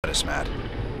Matt.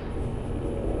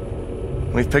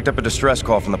 We've picked up a distress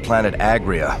call from the planet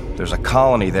Agria. There's a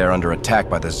colony there under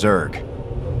attack by the Zerg.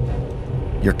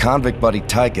 Your convict buddy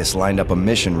Tychus lined up a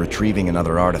mission retrieving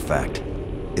another artifact.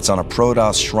 It's on a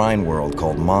Protoss shrine world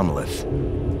called Monolith.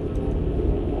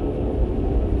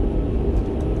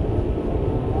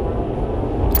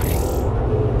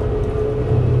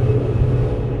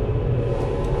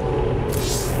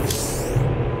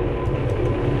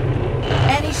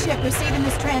 Any ship receiving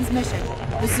this transmission.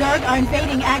 The Zerg are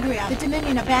invading Agria. The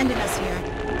Dominion abandoned us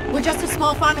here. We're just a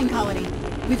small farming colony.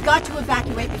 We've got to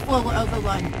evacuate before we're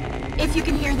overrun. If you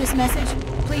can hear this message,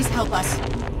 please help us.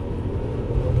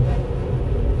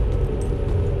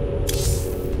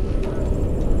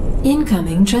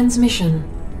 Incoming transmission.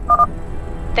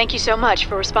 Thank you so much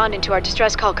for responding to our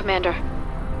distress call, Commander.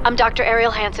 I'm Dr.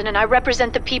 Ariel Hansen, and I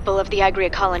represent the people of the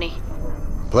Agria colony.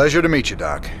 Pleasure to meet you,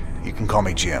 Doc. You can call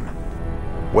me Jim.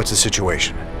 What's the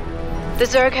situation? The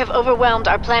Zerg have overwhelmed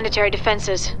our planetary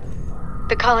defenses.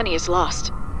 The colony is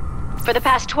lost. For the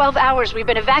past 12 hours, we've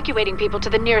been evacuating people to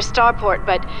the nearest starport,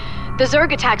 but the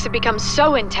Zerg attacks have become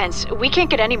so intense, we can't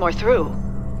get any more through.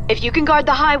 If you can guard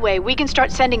the highway, we can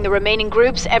start sending the remaining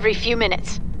groups every few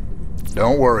minutes.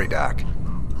 Don't worry, Doc.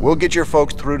 We'll get your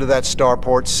folks through to that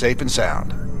starport safe and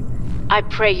sound. I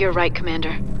pray you're right,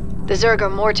 Commander. The Zerg are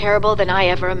more terrible than I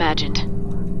ever imagined.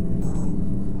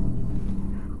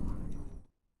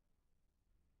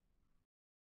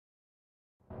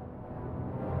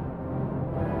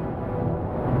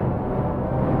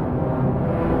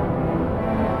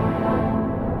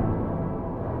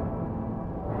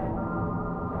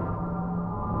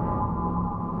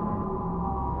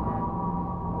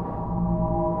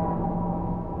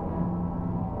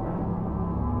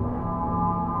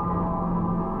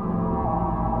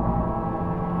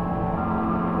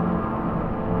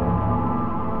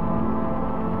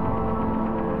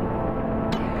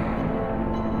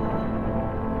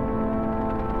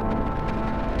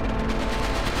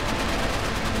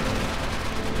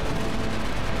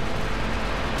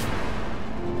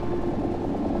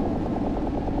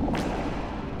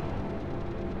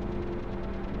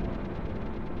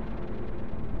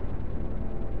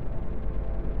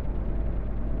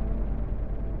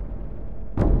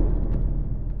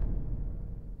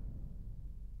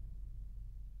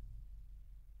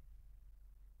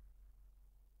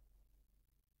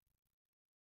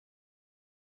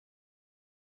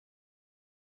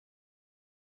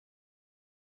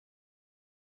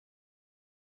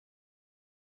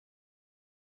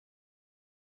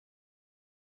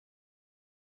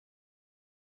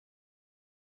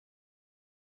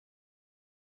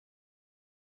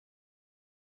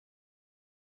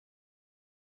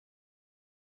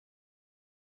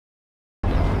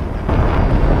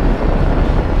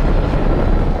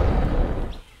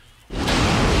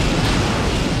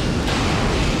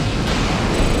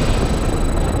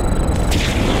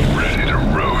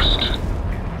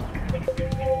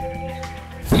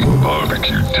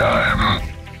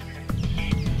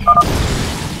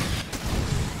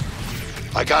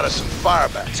 I got us some fire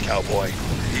bats, cowboy.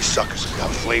 These suckers have got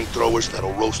flamethrowers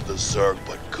that'll roast the Zerg,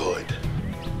 but good.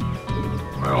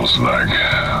 Smells like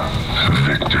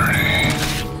victory.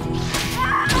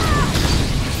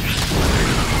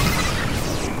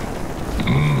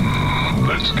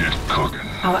 Let's get cooking.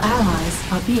 Our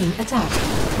allies are being attacked.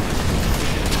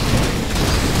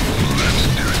 Let's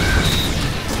do this.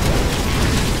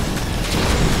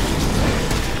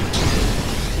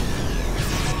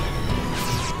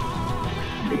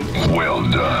 Well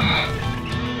done.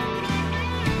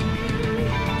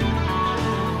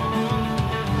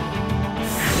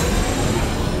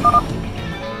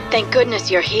 Thank goodness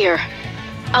you're here.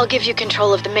 I'll give you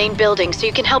control of the main building so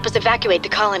you can help us evacuate the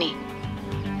colony.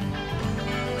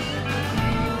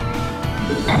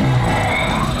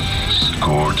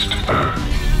 Scorched earth.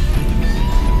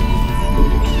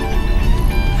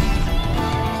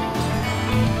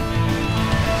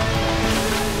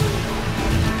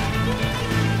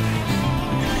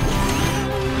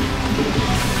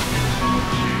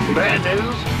 Bad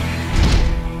news?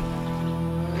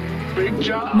 Big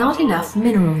job? Not enough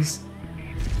minerals.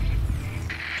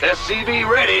 SCV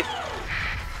ready.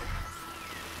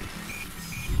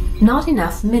 Not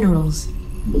enough minerals.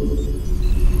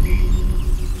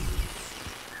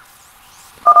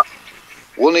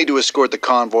 We'll need to escort the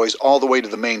convoys all the way to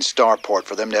the main starport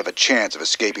for them to have a chance of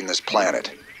escaping this planet.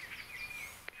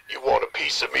 You want a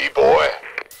piece of me, boy?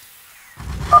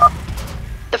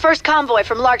 The first convoy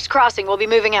from Lark's Crossing will be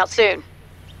moving out soon.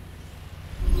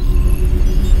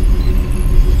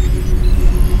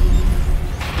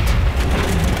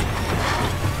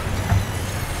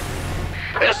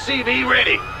 SCV SCV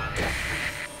ready.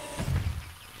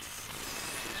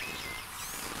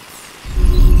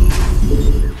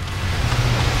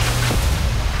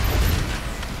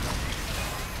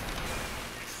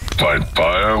 Fight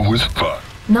fire with fire.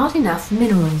 Not enough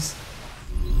minerals.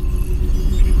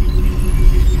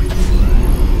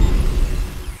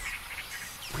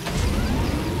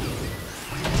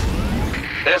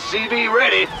 SCV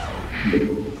ready.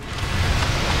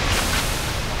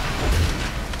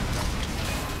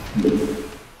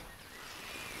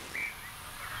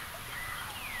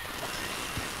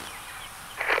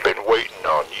 Been waiting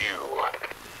on you.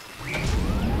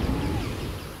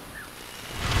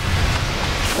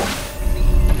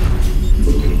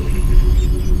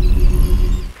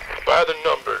 By the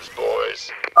numbers,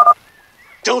 boys.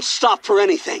 Don't stop for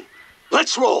anything.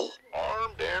 Let's roll.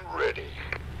 Armed and ready.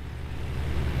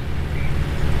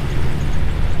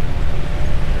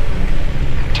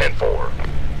 Ten-4.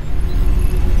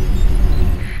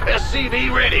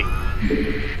 SCV ready.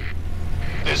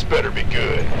 This better be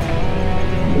good.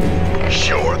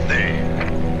 Sure thing.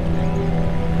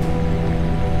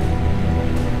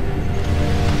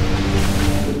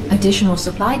 Additional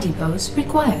supply depots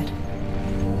required.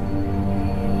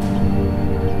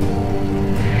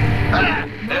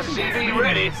 SCV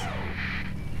ready.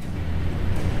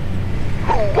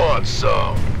 Who wants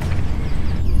some?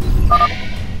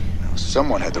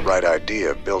 Someone had the right idea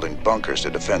of building bunkers to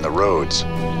defend the roads.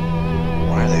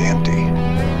 Why are they empty?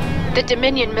 The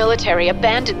Dominion military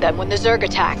abandoned them when the Zerg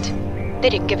attacked. They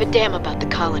didn't give a damn about the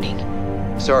colony.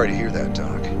 Sorry to hear that,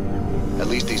 Doc. At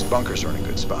least these bunkers are in a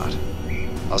good spot.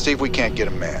 I'll see if we can't get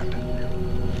them manned.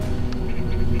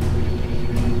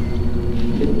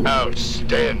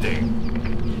 Outstanding.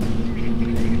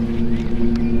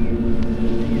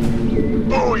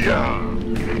 Booyah!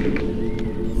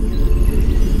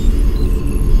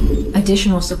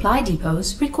 Additional supply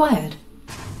depots required.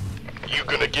 You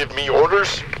gonna give me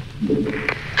orders?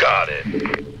 Got it.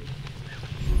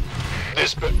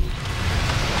 This be-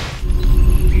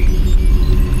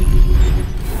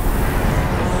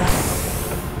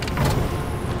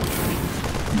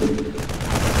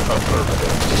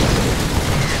 Affirmative.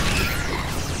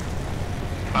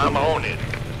 I'm on it.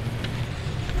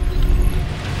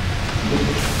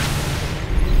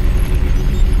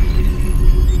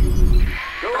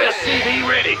 SCV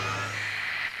ready.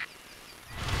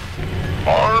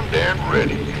 Armed and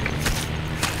ready.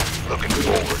 Looking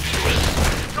forward to it.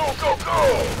 Go, go, go!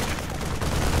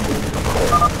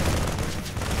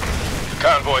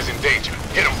 Convoy's in danger.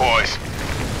 Hit 'em, boys.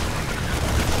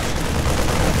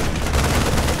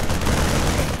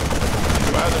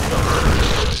 By the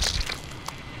numbers.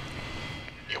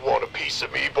 You want a piece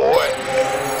of me, boy?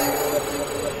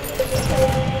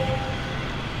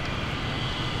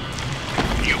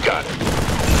 You got it.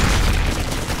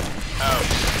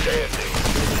 Outstanding.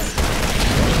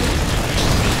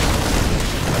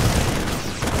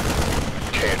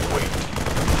 Can't wait.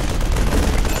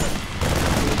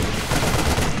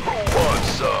 Who wants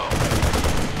some?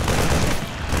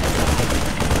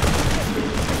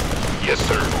 Yes,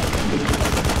 sir.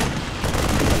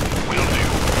 Will do.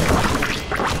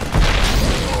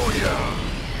 Oh, yeah.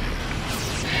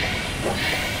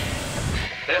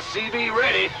 SCV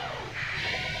ready.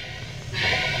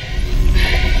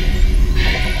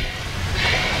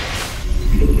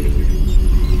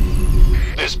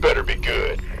 This better be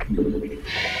good.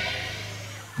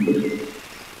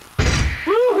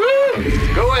 Woo-hoo!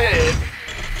 Go ahead.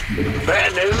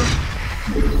 Bad news.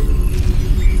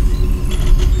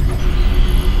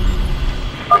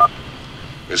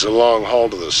 It's a long haul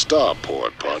to the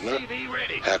starport, partner. SCV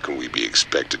ready. How can we be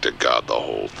expected to guard the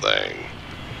whole thing?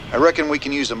 I reckon we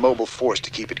can use a mobile force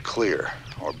to keep it clear,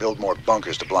 or build more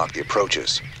bunkers to block the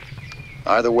approaches.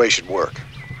 Either way should work.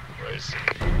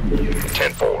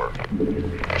 10-4.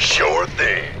 Sure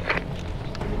thing.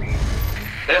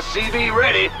 SCV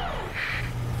ready.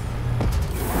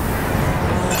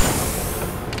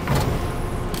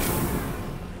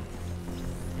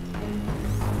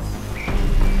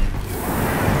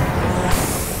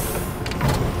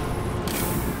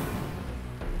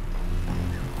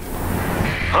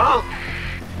 Huh?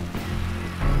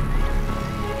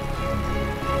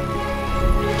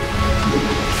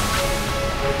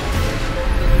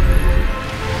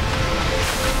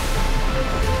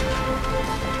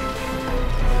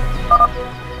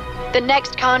 The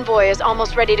next convoy is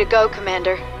almost ready to go,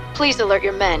 Commander. Please alert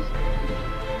your men.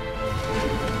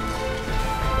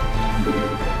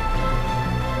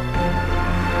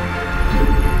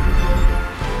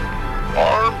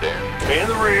 Armed and in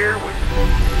the rear with...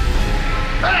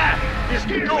 Ah! Just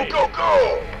go, go,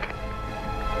 go!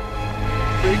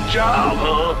 Big job,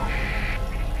 huh?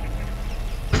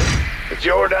 It's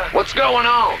your time. What's going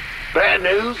on? Bad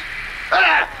news?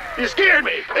 Ah! You scared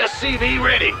me! SCV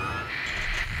ready!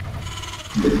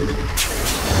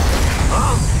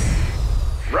 Huh?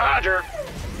 Roger.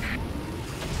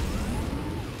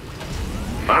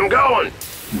 I'm going.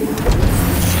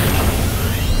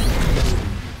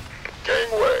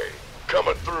 Gangway,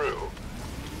 coming through.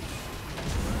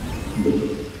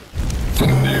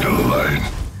 Need a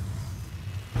light.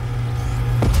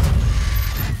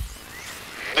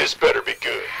 This better be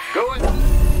good. Going.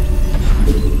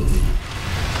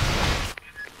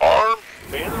 Arm?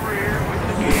 In the rear with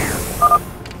the gear.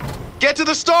 Get to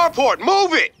the starport!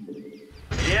 Move it!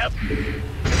 Yep.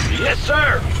 Yes,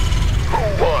 sir.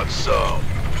 Who wants some?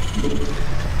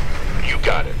 You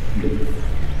got it.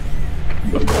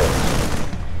 Of course.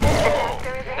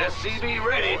 SCV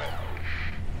ready.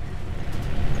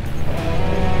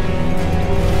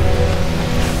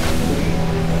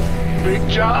 Big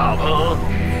job, huh?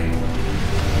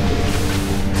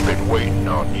 Been waiting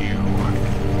on you.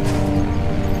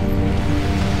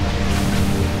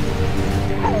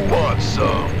 Who wants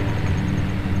some?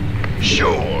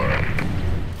 Sure.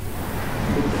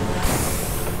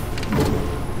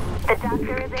 The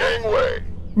doctor is in. Gangway.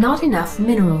 Not enough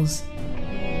minerals.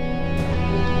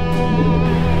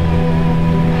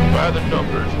 By the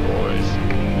numbers, boys.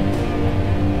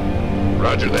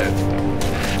 Roger that.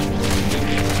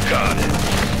 Got it.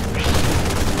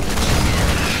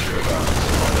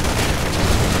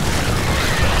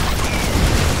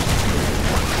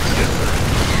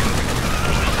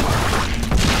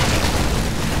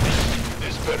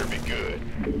 This better be good.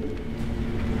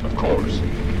 Of course.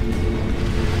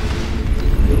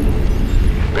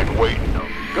 Been waiting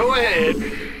on. Go ahead.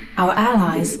 Our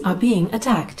allies are being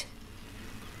attacked.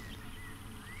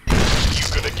 You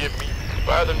gonna give me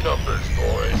by the numbers,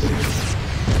 boys.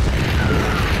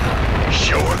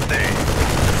 Sure thing.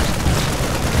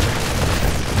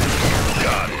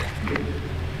 Got it.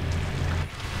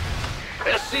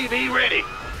 SCV ready.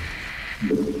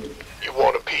 You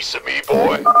want a piece of me,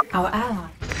 boy? Our ally.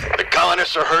 The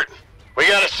colonists are hurting. We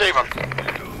gotta save them.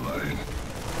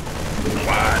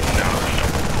 Why not?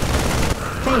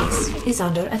 Base is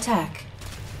under attack.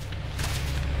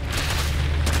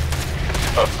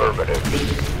 Affirmative.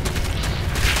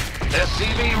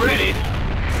 SCV ready.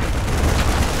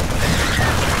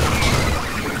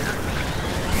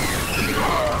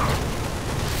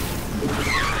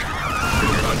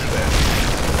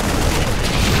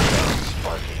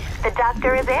 The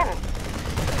doctor is in.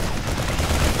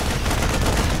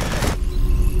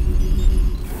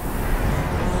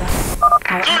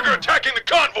 Zerg attacking the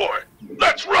convoy!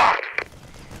 Let's rock!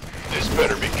 This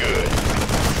better be good.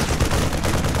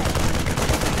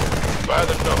 By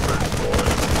the numbers,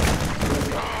 boys.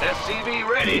 SCV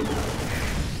ready.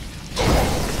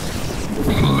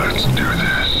 Let's do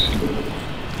this.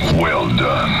 Well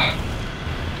done.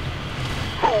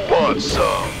 Who wants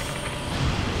some?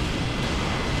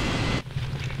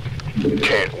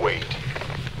 Can't wait.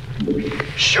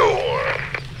 Sure.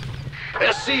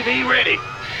 SCV ready.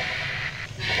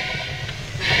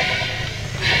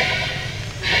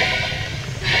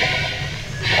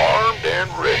 Armed and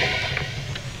ready.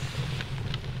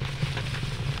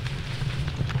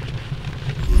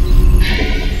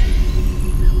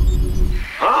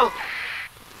 Huh?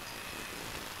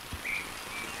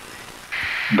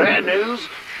 Bad news?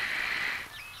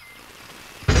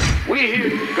 We hear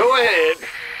you. Go ahead.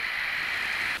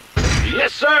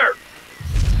 Yes, sir.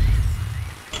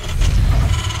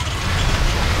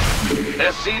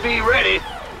 SCV ready.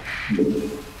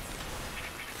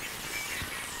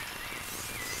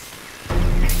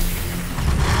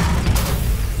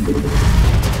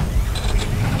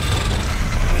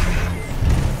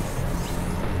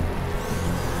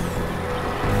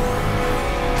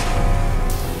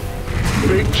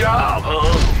 Big job,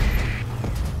 huh?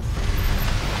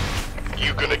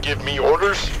 You gonna give me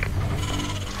orders?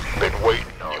 Been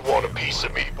waiting on you. Want a piece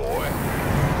of me, boy?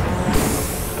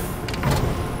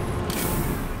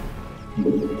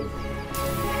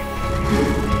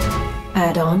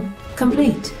 Add-on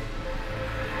complete.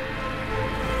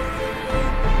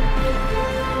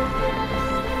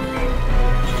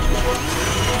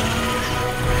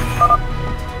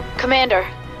 Commander,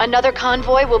 another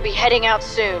convoy will be heading out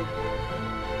soon.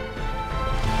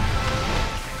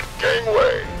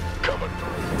 Gangway, coming through.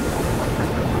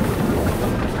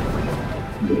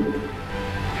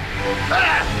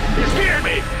 Ah! You scared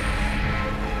me!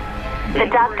 The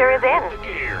doctor is in.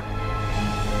 Gear.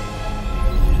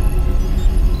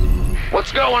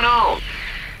 What's going on?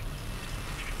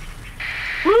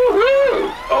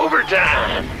 Woo-hoo!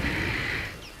 Overtime!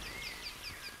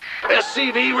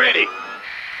 SCV ready.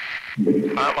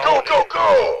 Go, go,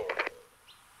 go!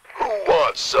 Who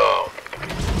wants some?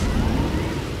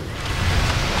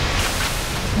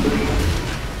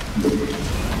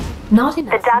 Not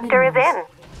enough. The doctor is minerals.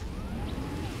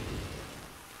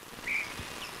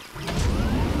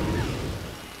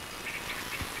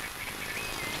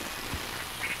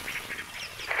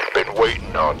 in. Been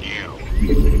waiting on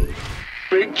you.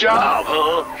 Big job,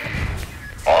 huh?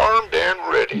 Armed and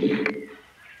ready.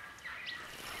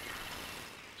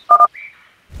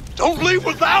 Don't leave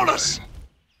without us!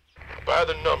 By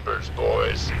the numbers,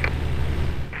 boys.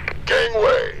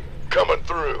 Gangway, coming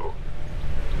through.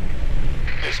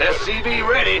 This SCV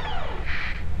ready.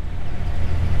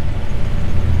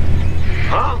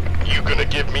 Huh? You gonna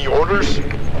give me orders?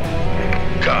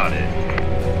 Got it.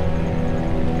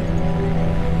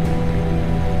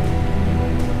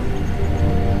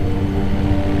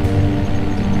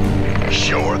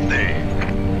 Sure thing.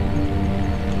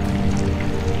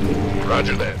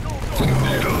 Roger that.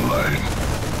 Need a light.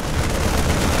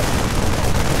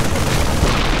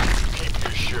 Keep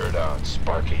your shirt on,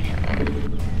 Sparky.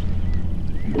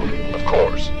 Of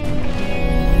course.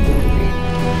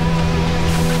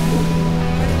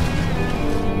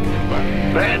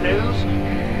 Bad news?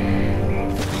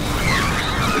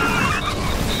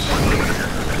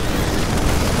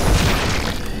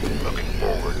 Looking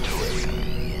forward to it.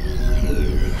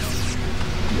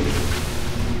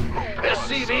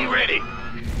 SCV ready.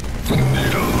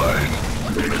 Need a light.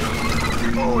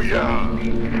 Oh, yeah.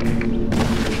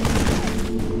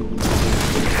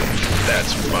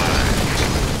 That's fine.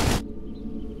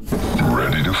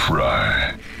 Ready to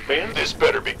fry. Man, This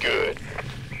better be good.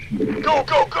 Go,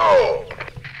 go, go!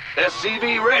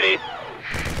 SCV ready.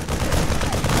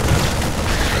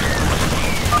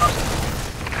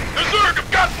 The Zerg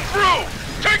have gotten through!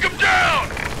 Take them down!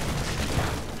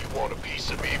 You want a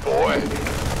piece of me, boy?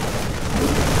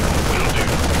 Will do.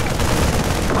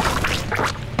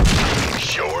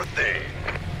 Sure thing.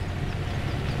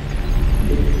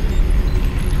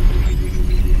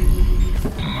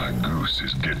 My goose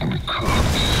is getting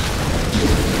cooked.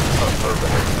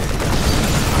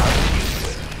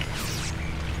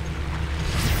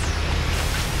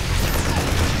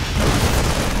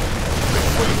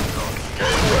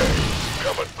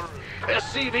 Coming through.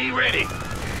 SCV ready.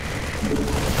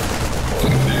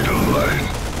 Need a light.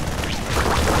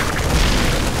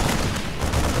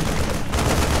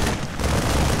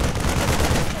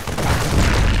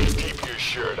 Keep your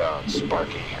shirt on,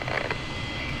 Sparky.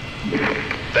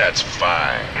 That's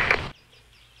fine.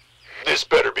 This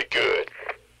better be good.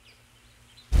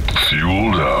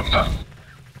 Fueled up.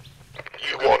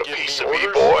 You want a piece of me,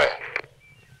 boy?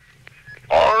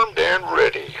 Armed and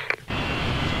ready.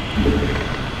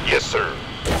 Yes, sir.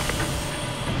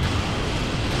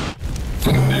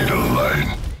 Need a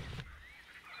light.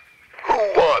 Who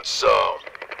wants some?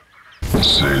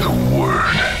 Say the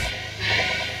word.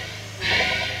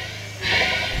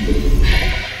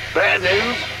 Bad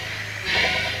news?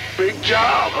 Big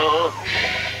job, huh?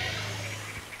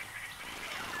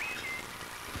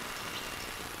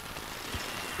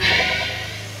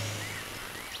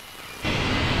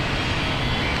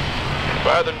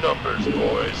 By the numbers,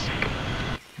 boys.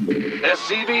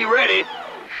 SCV ready.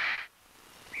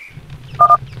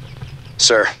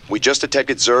 Sir, we just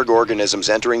detected Zerg organisms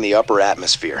entering the upper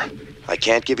atmosphere. I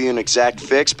can't give you an exact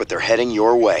fix, but they're heading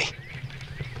your way.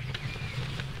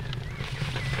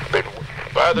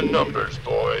 By the numbers,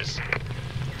 boys.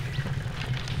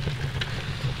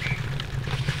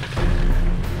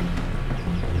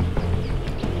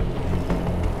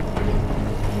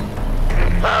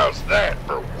 How's that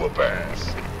for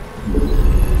whoop-ass?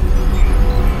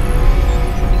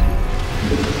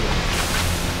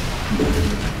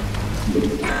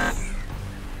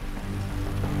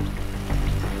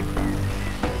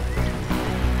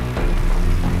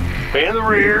 In the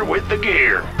rear with the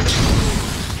gear.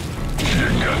 You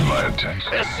got my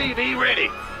attention. SCV ready.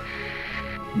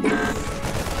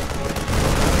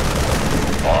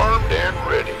 Armed and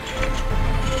ready.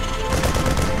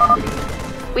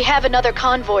 We have another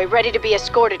convoy ready to be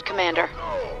escorted, Commander.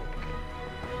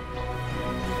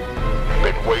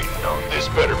 Been waiting on this.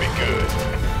 Better be good.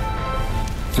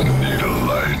 Need a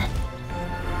light.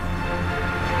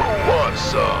 Who wants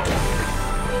some?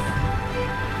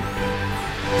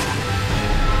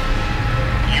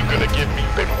 You gonna give me?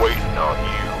 Been waiting on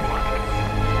you.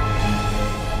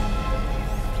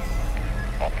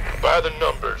 By the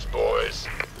numbers, boys.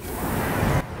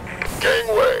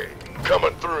 Gangway,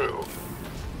 coming through.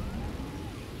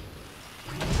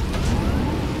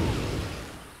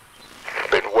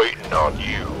 Been waiting on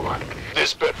you.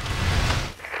 This bit.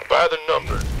 By By the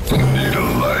numbers. Need a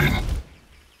light.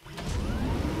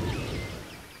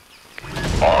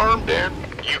 Armed and...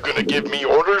 You gonna give me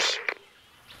orders?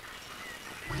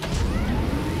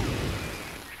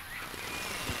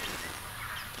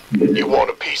 You want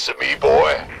a piece of me,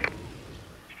 boy?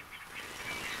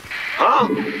 Huh?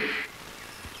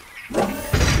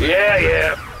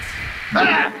 Yeah.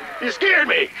 Ah! You scared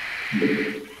me!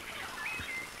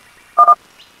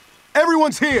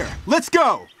 Everyone's here! Let's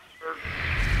go!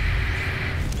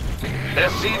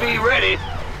 SCV ready.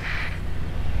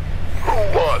 Who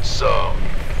wants some?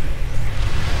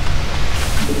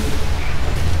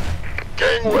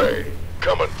 Gangway,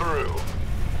 coming through.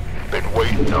 Been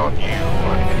waiting on you.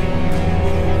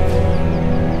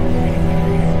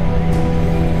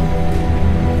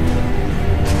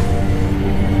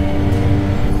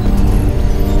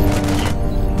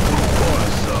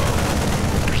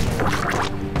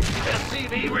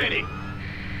 Ready.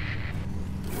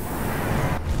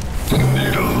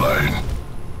 Need a light.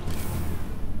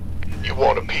 You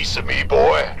want a piece of me,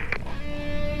 boy?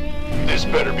 This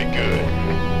better be good.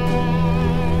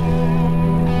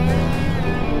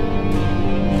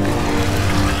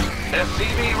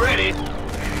 SCV ready.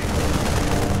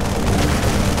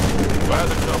 By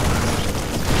the numbers.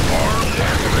 Armed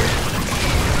activated.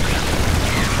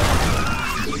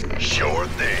 Sure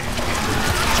thing.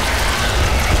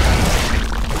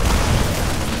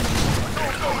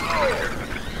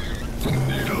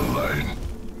 Need a light.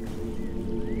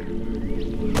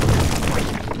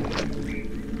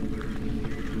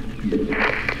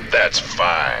 That's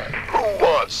fine. Who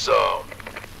wants some?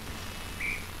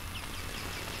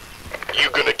 You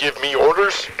gonna give me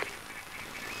orders?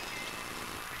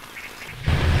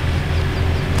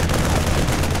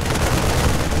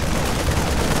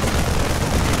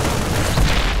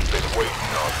 Been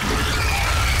waiting on you.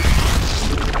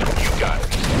 You got it.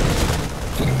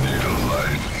 Need a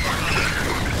light.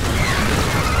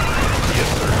 Yes,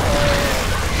 sir.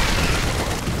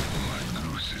 My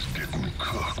goose is getting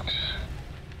cooked.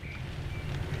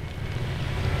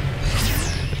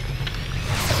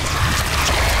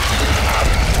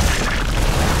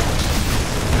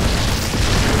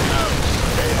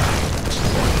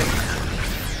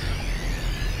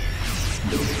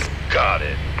 Got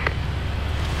it.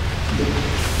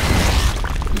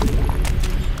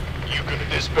 You gonna...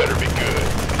 This better be good.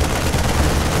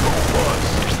 Who wants?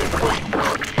 Been waiting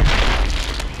on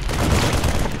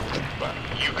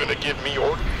you. You gonna give me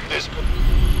order? This...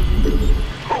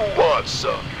 Who wants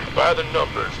some? By the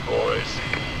numbers, boys.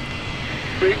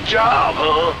 Big job,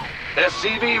 huh?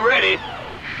 SCV ready.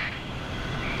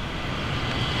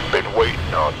 Been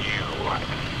waiting on you.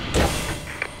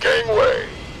 Gangway,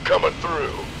 coming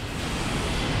through.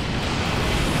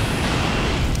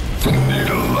 Need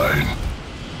a light.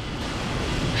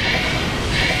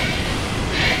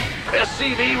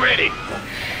 SCV ready.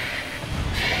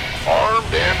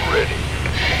 Armed and ready.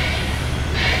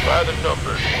 By the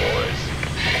numbers, boys.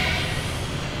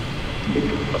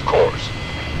 Of course.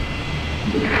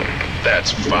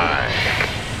 That's fine.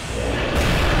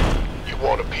 You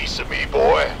want a piece of me,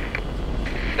 boy?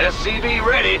 SCV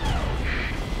ready.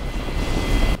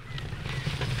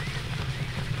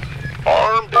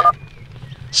 Armed and...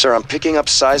 Sir, I'm picking up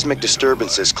seismic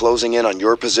disturbances closing in on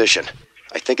your position.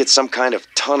 I think it's some kind of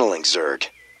tunneling Zerg.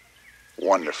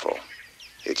 Wonderful.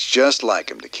 It's just like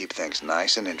him to keep things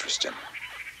nice and interesting.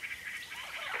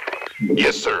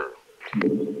 Yes, sir.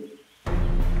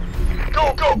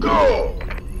 Go, go, go!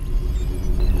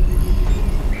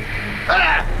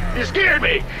 Ah! You scared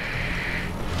me!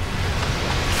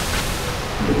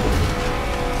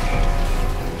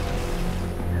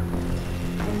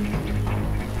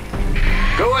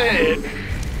 Go ahead.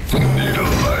 Need a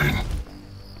light.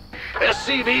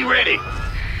 SCV ready.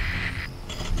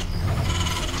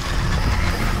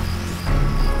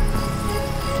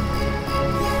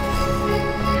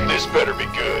 This better be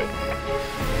good.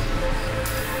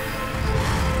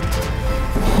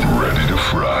 Ready to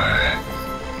fry.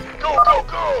 Go, go,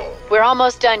 go! We're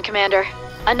almost done, Commander.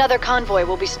 Another convoy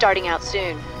will be starting out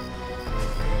soon.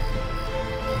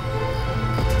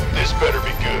 This better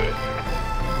be good.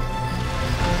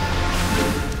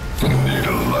 Need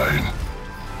a light.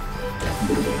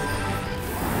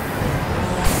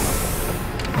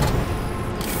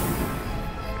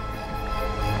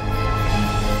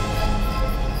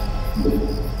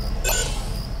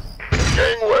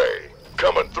 Gangway,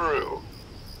 coming through.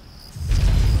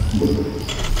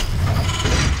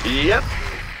 Yep.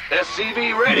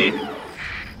 SCV ready.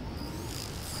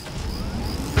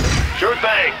 Sure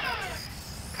thing.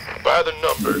 By the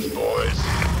numbers, boys.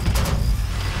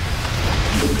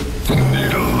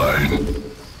 Need a light.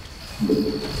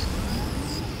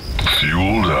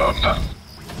 Fueled up.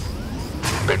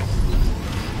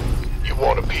 You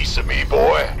want a piece of me,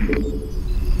 boy?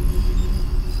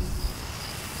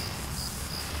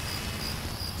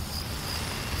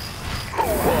 Who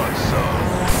wants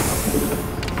some?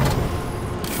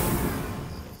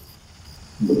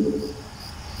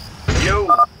 Yo!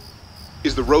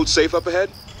 Is the road safe up ahead?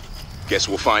 Guess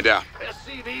we'll find out.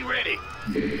 SCV ready.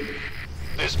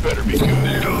 This better be good.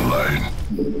 Need a light.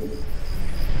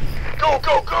 Go,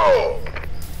 go, go!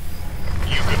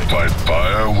 You gonna Fight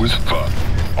fire with fire.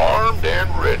 armed and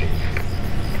ready?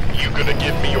 You gonna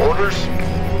give me orders?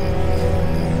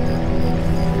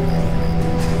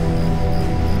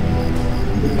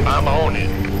 I'm on it.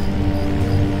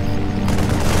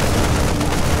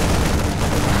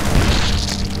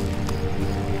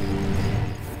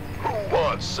 Who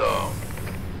wants some?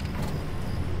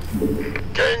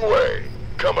 Gangway,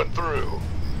 coming through.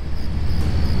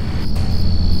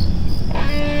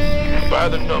 By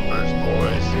the numbers,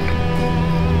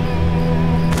 boys.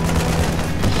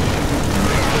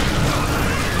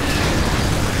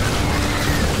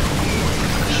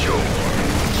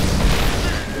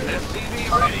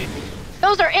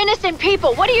 Those are innocent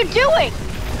people. What are you doing?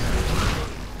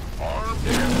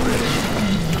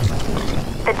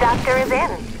 The doctor is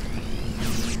in.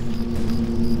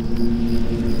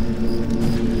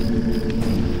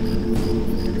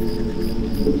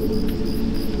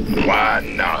 Why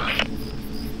not?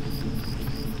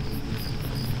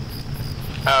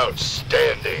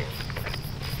 Outstanding.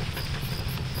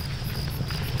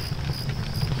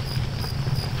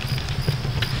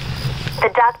 The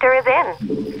doctor is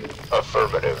in.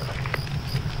 Affirmative.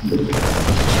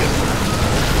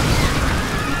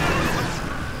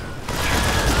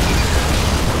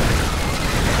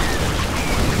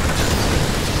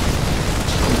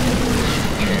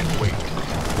 Can't wait.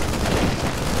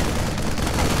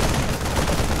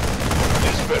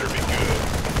 This better be good.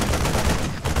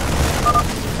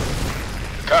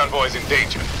 Convoy's in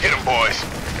danger. Hit 'em, boys.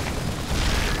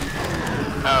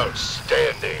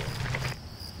 Outstanding.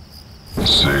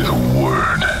 Say the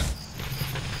word.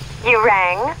 You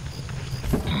rang?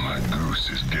 My goose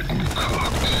is getting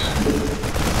cooked.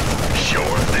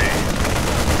 Sure thing.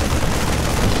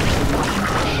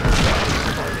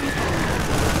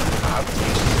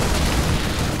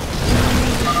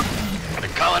 The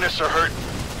colonists are hurt.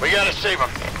 We gotta save them.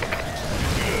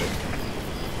 Good.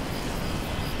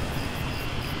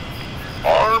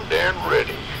 Armed and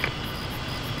ready.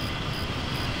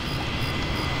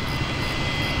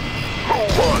 Who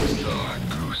wants some? My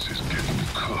goose is getting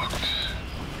cooked.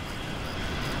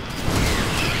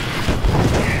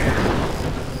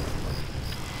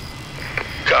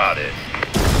 Got it.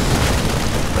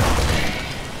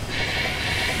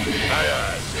 Aye,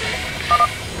 aye, sir.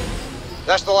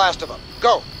 That's the last of them.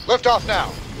 Go! Lift off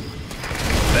now!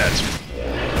 That's...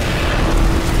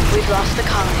 We've lost the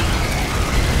colony.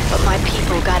 But my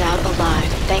people got out alive,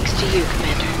 thanks to you,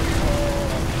 Commander.